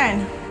 it's your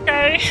turn.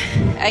 Okay.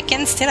 I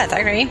can still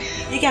attack, right?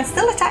 You can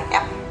still attack,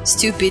 yeah.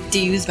 Stupid to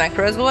use my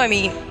crossbow. I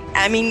mean,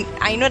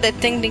 I know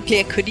that technically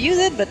I could use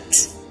it, but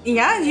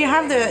Yeah, you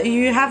have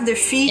the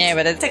feet. Yeah,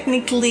 but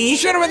technically.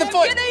 Shoot him in the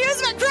foot! I'm gonna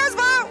use my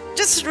crossbow!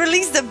 Just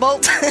release the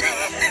bolt.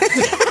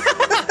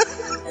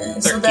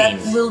 So that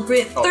will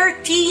be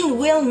 13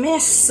 will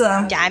miss.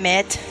 Damn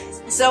it.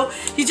 So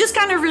you just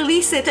kind of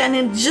release it and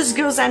it just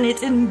goes and it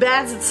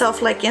embeds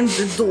itself like in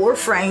the door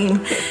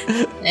frame.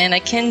 And I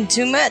can't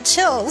do much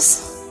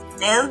else.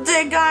 And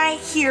the guy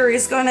here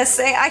is gonna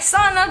say, I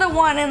saw another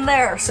one in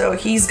there. So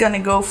he's gonna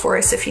go for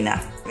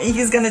Safina.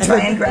 He's gonna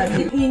try and grab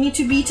you. You need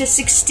to beat a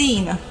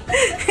 16.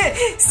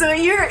 So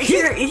you're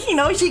you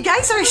know, you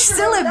guys are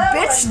still a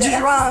bit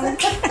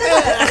drunk.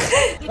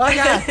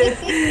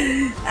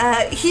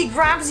 He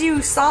grabs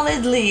you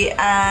solidly,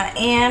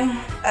 and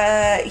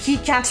he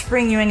can't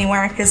bring you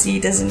anywhere because he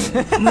doesn't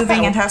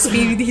moving at half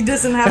speed. He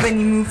doesn't have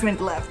any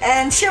movement left.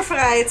 And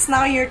Shifra, it's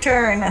now your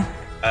turn.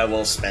 I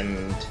will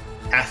spend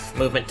half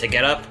movement to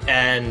get up,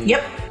 and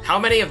Yep. how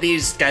many of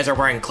these guys are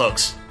wearing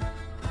cloaks?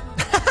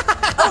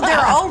 Oh,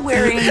 they're all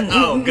wearing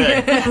Oh,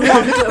 good.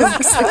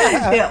 cloaks.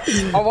 Yeah.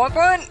 I want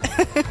one.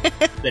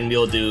 Then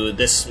we'll do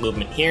this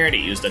movement here to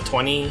use the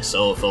 20,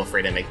 so feel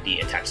free to make the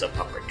attacks of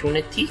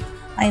opportunity.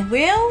 I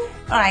will.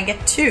 Oh, I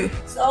get 2.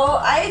 So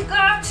I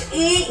got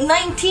a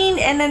 19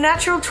 and a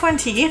natural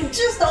 20.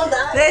 Just don't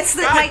die. That's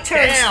my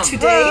turn damn.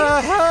 today.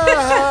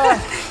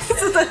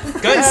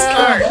 Good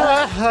start.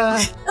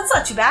 That's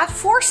not too bad.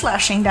 4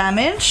 slashing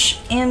damage.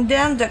 And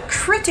then the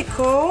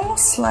critical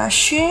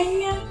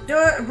slashing.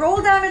 The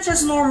roll damage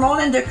is normal,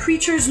 and the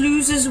creature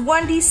loses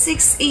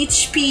 1d6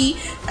 HP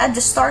at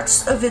the start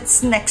of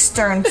its next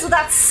turn. So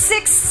that's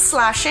 6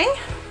 slashing.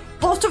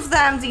 Both of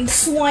them, they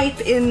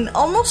swipe in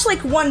almost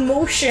like one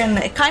motion,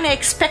 kind of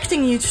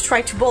expecting you to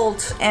try to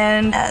bolt,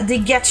 and they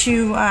get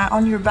you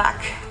on your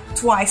back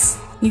twice.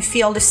 You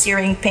feel the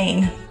searing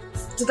pain.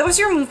 So that was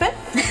your movement.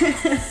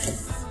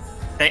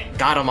 Thank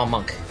God I'm a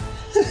monk.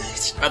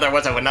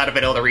 Otherwise I would not have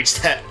been able to reach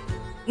that.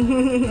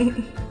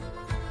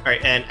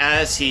 Alright, and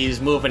as he's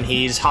moving,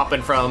 he's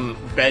hopping from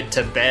bed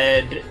to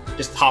bed,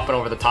 just hopping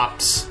over the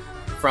tops.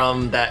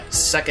 From that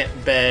second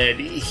bed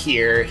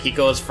here, he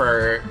goes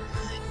for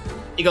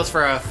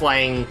a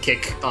flying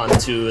kick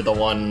onto the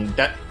one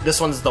this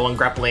one's the one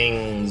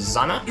grappling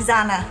Zana.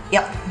 Zana,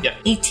 yep.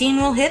 18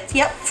 will hit,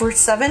 yep, for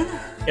 7.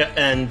 Yep,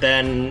 and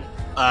then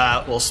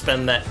we'll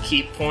spend that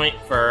key point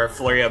for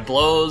Flurry of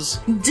Blows.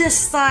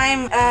 This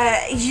time,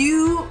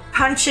 you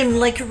punch him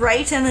like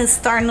right in his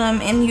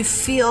sternum, and you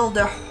feel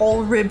the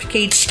whole rib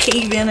cage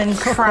cave in and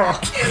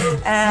crack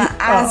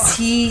as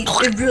he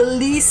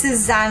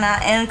releases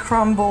Zana and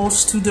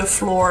crumbles to the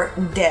floor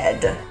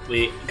dead.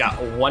 We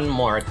got one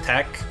more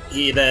attack.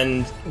 He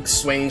then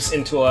swings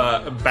into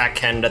a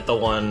backhand at the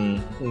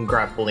one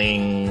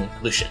grappling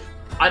Lucian.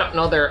 I don't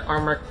know their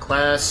armor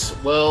class.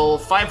 Will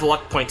 5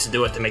 luck points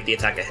do it to make the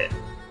attack a hit?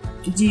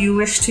 Do you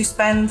wish to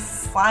spend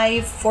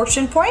 5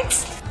 fortune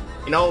points?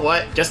 You know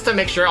what? Just to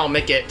make sure, I'll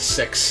make it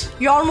 6.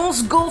 You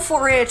almost go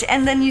for it,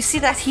 and then you see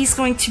that he's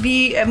going to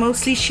be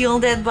mostly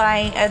shielded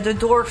by the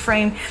door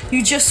frame.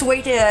 You just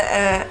wait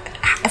a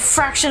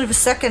fraction of a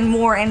second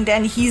more, and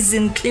then he's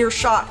in clear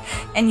shot,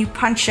 and you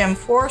punch him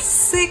for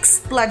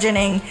 6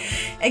 bludgeoning.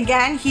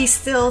 Again, he's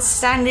still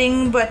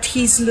standing, but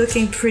he's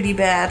looking pretty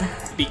bad.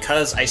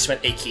 Because I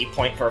spent a key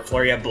point for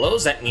Flurry of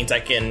Blows, that means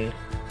I can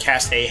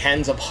cast a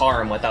Hands of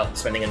Harm without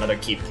spending another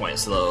key point,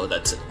 so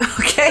that's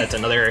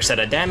another set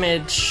of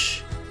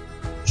damage.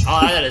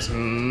 Oh, that is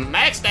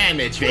max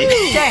damage, baby.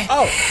 Okay.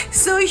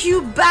 So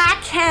you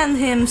backhand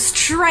him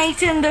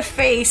straight in the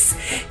face.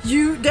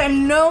 The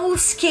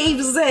nose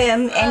caves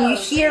in, and you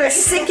hear a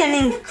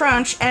sickening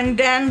crunch, and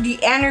then the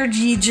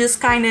energy just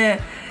kind of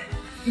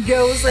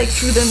goes like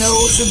through the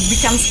nose. It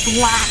becomes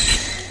black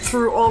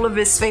through all of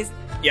his face.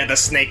 Yeah, the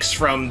snakes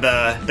from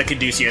the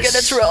Caduceus.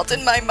 Gonna throw it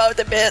in my mouth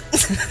a bit.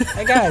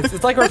 Hey guys,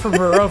 it's like we're from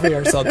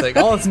Barovia or something.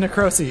 All its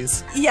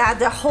necroses. Yeah,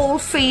 the whole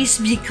face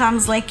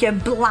becomes like a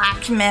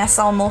black mess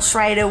almost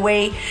right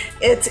away.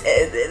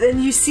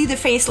 And you see the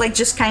face like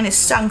just kind of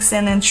sunks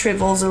in and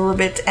shrivels a little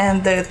bit,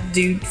 and the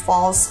dude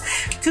falls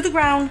to the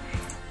ground,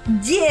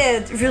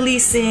 dead,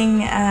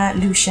 releasing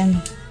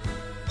Lucian.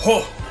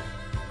 Oh.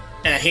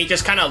 And he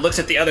just kind of looks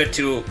at the other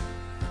two.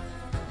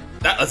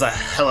 That was a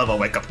hell of a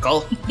wake-up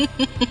call.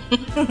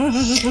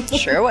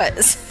 Sure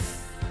was.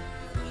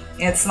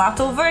 It's not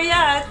over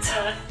yet.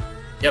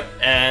 Yep,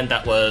 and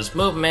that was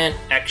movement,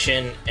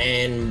 action,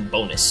 and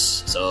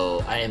bonus.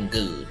 So I am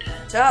good.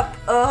 Top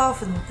of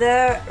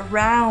the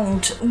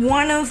round,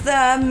 one of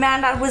the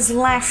men that was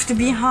left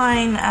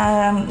behind,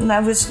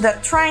 that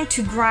trying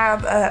to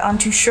grab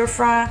onto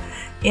Shofra,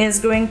 is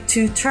going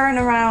to turn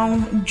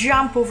around,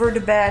 jump over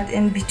the bed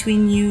in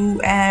between you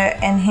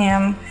and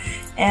him,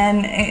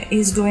 and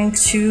is going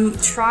to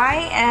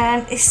try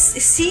and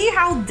see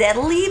how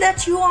deadly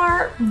that you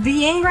are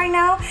being right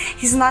now.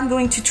 He's not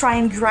going to try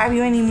and grab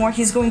you anymore.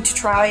 He's going to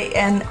try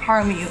and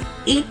harm you.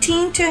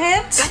 18 to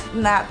hit.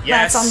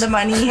 That's on the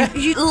money.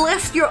 You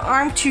lift your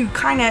arm to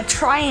kind of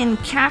try and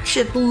catch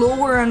it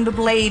lower on the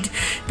blade,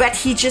 but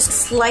he just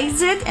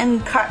slides it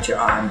and cut your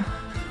arm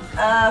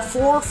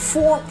for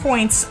 4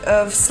 points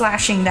of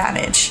slashing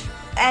damage.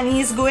 And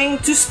he's going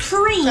to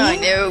scream. Oh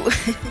no.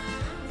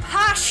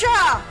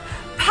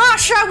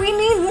 Pasha, we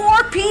need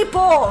more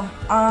people!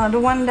 The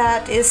one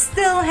that is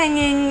still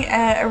hanging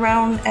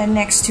around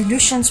next to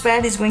Lucian's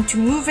bed is going to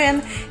move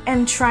in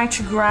and try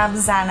to grab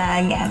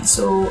Zana again.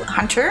 So,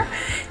 Hunter,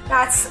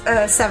 that's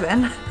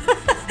 7.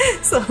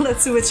 So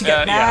let's see what you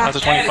get. Yeah, that's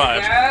a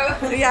 25.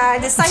 Yeah,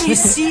 this time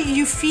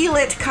you feel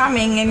it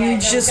coming and you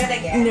just,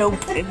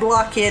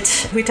 block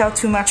it without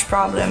too much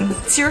problem.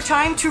 It's your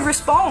time to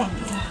respond.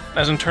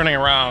 As I'm turning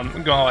around,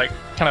 I'm going to like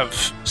kind of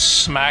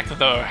smack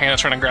the hand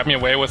that's trying to grab me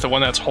away with the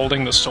one that's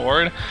holding the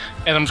sword,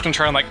 and I'm just going to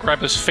try and like grab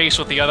his face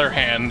with the other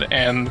hand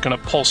and going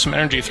to pull some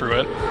energy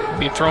through it.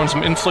 Be throwing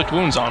some inflict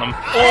wounds on him.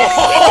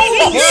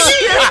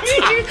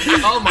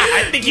 Oh my!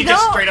 I think he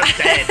just straight up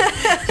dead.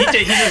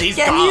 He's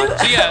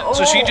gone.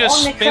 So she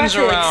just on spins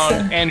necrotics.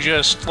 around and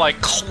just like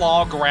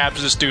claw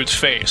grabs this dude's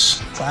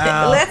face.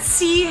 Wow. Let's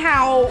see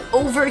how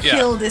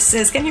overkill this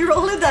is. Can you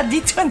roll it that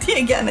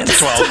d20 again? It's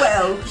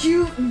 12.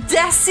 You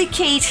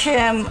desiccate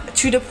him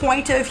to the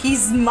point of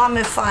he's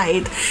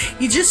mummified.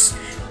 You just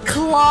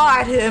claw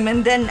at him,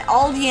 and then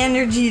all the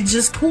energy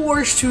just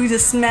pours through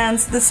this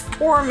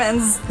poor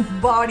man's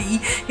body.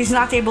 He's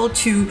not able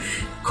to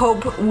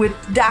cope with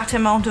that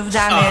amount of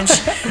damage.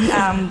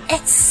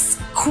 It's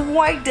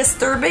quite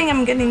disturbing.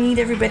 I'm gonna need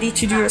everybody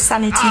to do a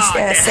sanity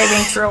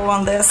saving throw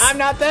on this. I'm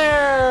not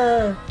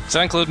there. Does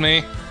that include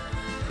me?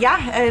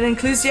 Yeah, it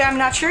includes you. I'm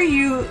not sure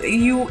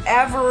you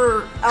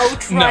ever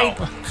outright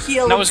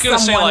killed No, I was gonna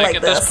say someone like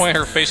at this this point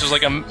her face is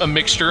like a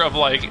mixture of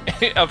like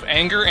of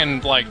anger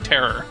and like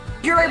terror.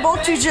 You're able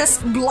to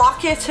just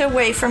block it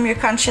away from your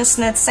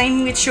consciousness.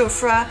 Same with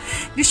Shofra.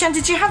 Lucian,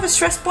 did you have a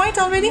stress point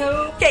already?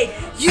 No. Okay,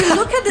 you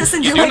look at this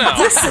and you're do like, now.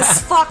 this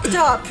is fucked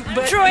up.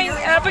 But Throwing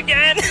up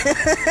again.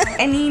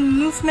 any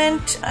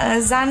movement,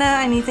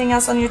 Zana? Anything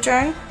else on your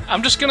turn?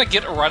 I'm just gonna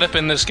get right up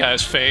in this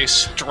guy's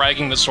face,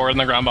 dragging the sword in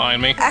the ground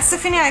behind me.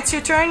 Asafina, it's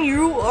your turn.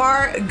 You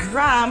are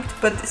grabbed,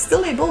 but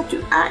still able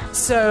to act.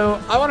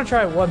 So I want to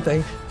try one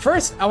thing.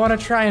 First, I want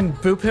to try and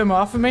boop him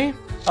off of me.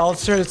 I'll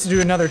try to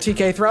do another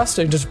TK thrust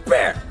and just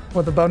BAM!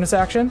 With a bonus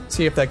action.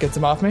 See if that gets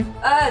him off me.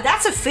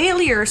 That's a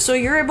failure, so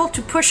you're able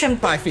to push him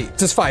 5 feet.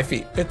 Just 5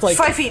 feet. It's like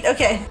 5 feet,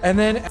 okay. And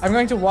then I'm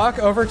going to walk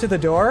over to the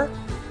door.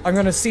 I'm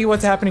going to see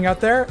what's happening out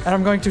there, and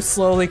I'm going to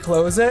slowly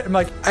close it. I'm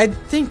like, I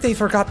think they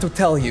forgot to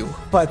tell you,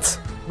 but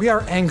we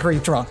are angry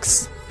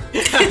drunks.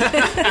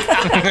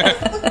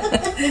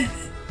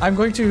 I'm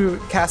going to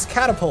cast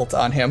Catapult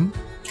on him.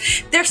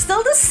 There's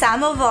still the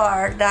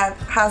samovar that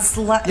has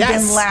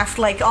been left,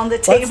 like on the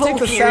Let's table take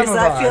the here. samovar.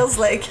 That feels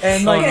like.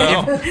 And Oh like,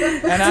 no.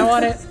 and I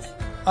want it.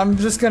 I'm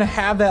just gonna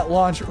have that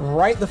launch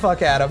right the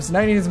fuck at him. So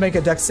now he needs to make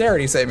a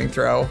dexterity saving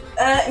throw.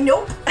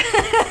 Nope.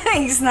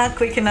 He's not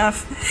quick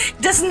enough.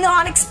 Does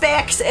not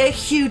expect a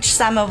huge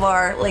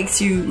samovar like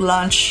to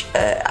launch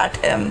at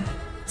him.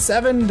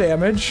 7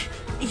 damage.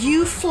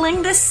 You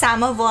fling the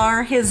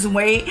samovar his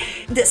way.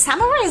 The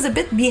samovar is a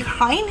bit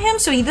behind him,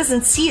 so he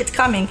doesn't see it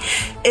coming.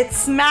 It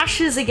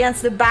smashes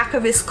against the back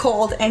of his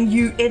skull, and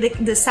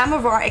the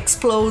samovar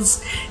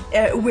explodes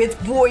with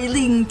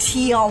boiling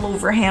tea all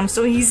over him.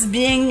 So he's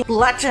being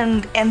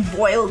bludgeoned and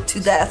boiled to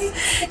death,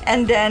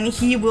 and then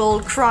he will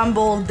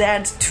crumble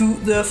dead to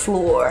the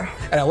floor.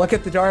 And I look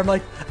at the door. I'm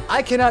like,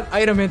 I cannot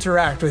item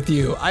interact with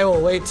you. I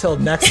will wait till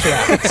next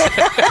round.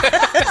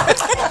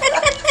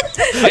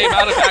 I am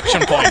out of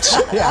action points.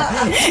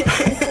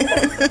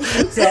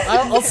 So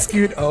I'll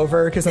scoot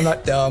over because I'm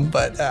not dumb,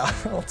 but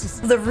I'll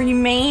just. The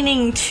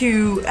remaining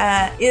 2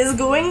 is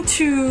going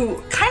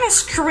to kind of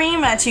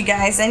scream at you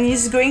guys, and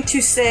he's going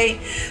to say,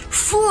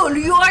 "Fool,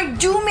 you are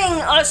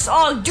dooming us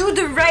all. Do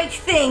the right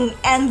thing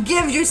and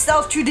give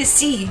yourself to the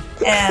sea."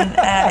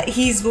 And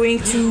he's going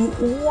to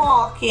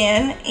walk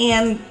in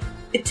and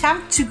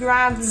attempt to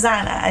grab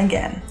Zana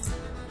again.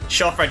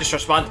 Shofra just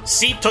respond.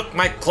 See, took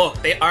my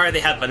cloak. They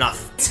have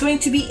enough. It's going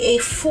to be a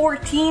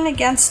 14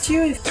 against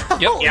you.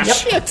 Yep.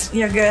 Yeah.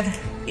 You're good.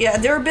 Yeah,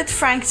 they're a bit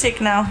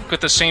frantic now.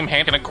 With the same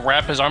hand, gonna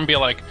grab his arm and be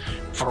like,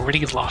 "We've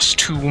already lost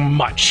too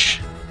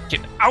much. Get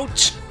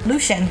out!"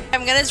 Lucian,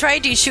 I'm gonna try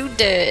to shoot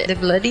the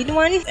bloodied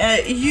one.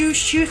 you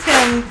shoot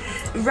him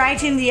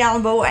right in the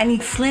elbow and he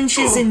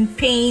flinches in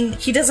pain.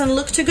 He doesn't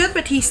look too good,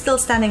 but he's still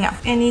standing up.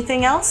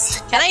 Anything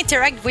else? Can I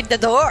interact with the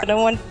door? I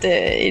don't want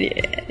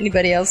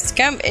anybody else to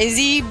come. Is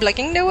he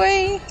blocking the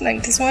way?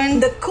 Like this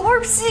one? The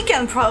corpse, you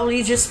can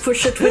probably just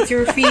push it with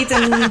your feet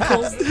and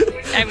close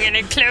it. I'm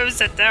gonna close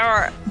the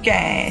door.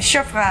 Okay,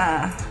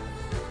 Shofra.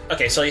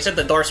 Okay, so you said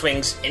the door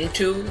swings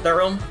into the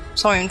room.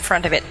 So I'm in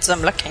front of it, so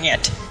I'm looking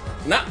at.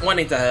 Not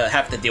wanting to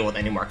have to deal with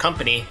any more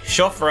company,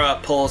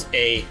 Shofra pulls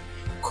a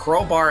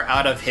crowbar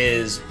out of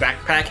his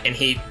backpack and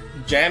he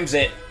jams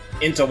it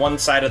into one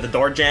side of the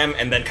door jamb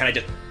and then kind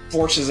of just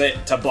forces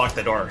it to block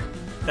the door.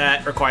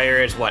 That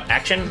requires what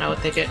action? I would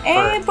take it.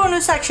 And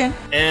bonus action.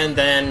 And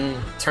then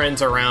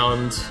turns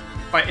around,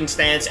 fighting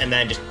stance, and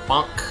then just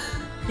bonk.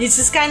 You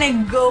just kind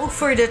of go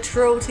for the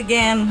throat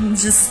again.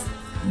 Just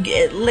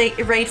get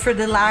right for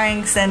the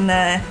larynx, and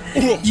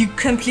you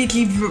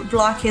completely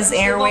block his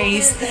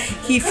airways.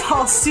 He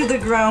falls to the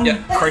ground.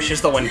 Yeah,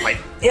 crushes the windpipe.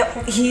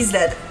 Yep, he's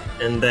dead.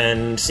 And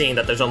then seeing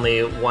that there's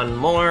only one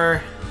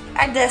more.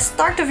 At the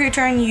start of your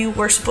turn, you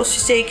were supposed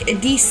to take a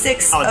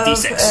d6 Oh, of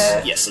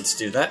D6. Yes, let's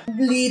do that.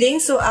 bleeding,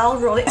 so I'll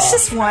roll it. It's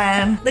just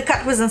one. The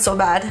cut wasn't so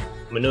bad.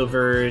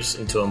 maneuvers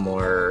into a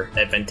more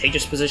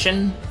advantageous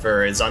position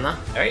for Zana.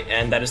 Alright,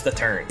 and that is the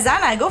turn.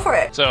 Zana, go for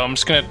it. So I'm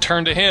just gonna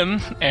turn to him,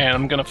 and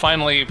I'm gonna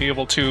finally be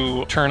able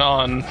to turn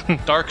on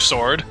Dark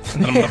Sword,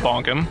 and then I'm gonna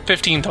bonk him.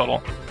 15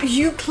 total.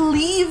 You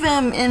cleave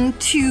him in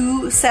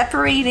two,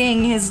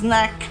 separating his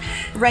neck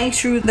right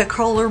through the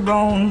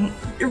collarbone,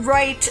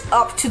 right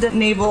up to the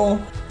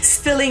navel,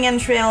 spilling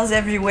entrails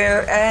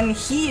everywhere, and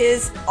he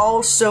is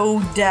also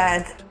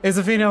dead.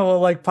 Isafina will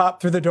like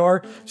pop through the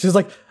door. She's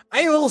like,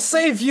 I will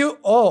save you.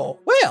 Oh,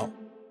 well,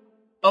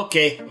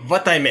 Okay,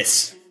 what I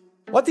miss?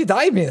 what did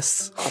I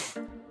miss?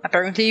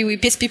 Apparently, we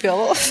piss people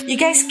off. You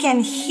guys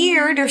can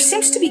hear there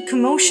seems to be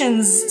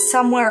commotions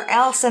somewhere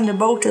else in the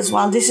boat as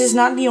well. This is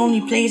not the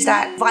only place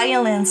that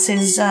violence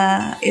is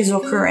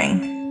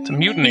occurring. It's a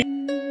mutiny.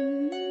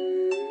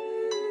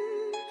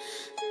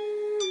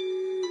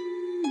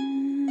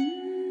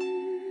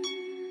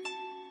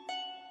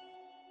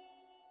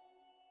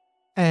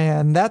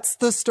 And that's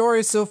the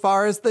story so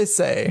far, as they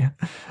say.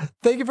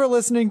 Thank you for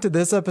listening to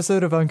this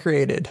episode of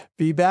Uncreated.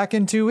 Be back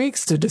in 2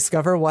 weeks to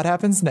discover what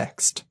happens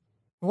next.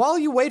 While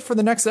you wait for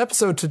the next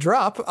episode to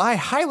drop, I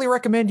highly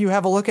recommend you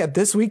have a look at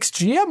this week's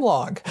GM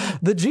Log.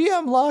 The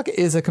GM Log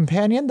is a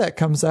companion that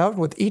comes out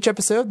with each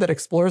episode that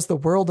explores the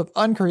world of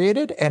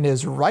Uncreated and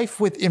is rife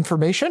with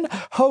information,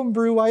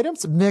 homebrew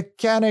items,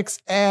 mechanics,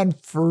 and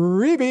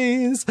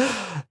freebies.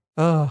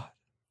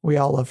 We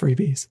all love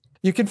freebies.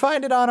 You can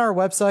find it on our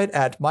website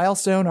at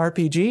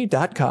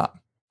milestonerpg.com.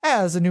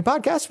 As a new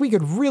podcast, we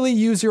could really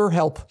use your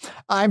help.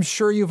 I'm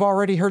sure you've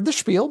already heard the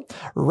spiel.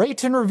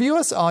 Rate and review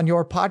us on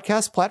your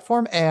podcast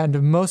platform,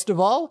 and most of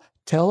all,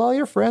 tell all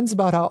your friends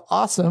about how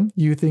awesome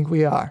you think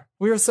we are.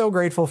 We are so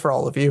grateful for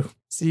all of you.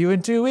 See you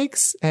in 2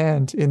 weeks,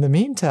 and in the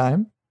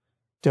meantime,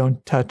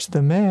 don't touch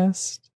the mast.